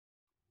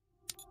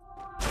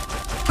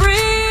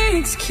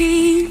nights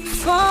keep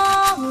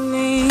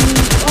falling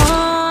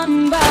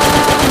one by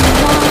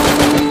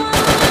one.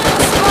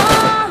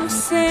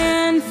 Sparks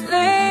and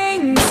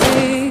flames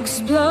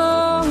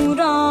explode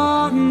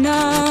on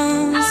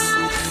us.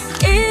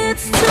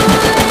 It's too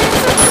late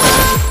to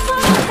call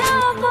for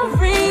help or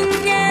ring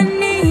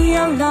any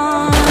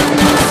alarms.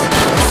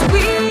 'Cause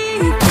we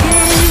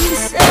can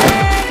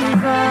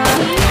save our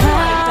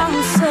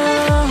house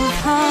of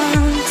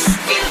hearts.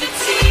 Feel the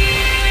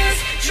tears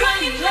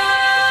drying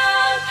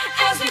up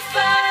as we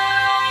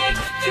fight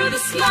through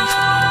the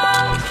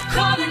smoke,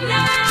 calling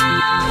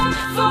out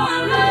for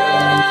our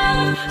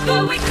love,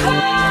 but we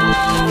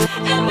call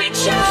and we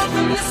choke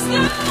from the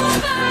snow.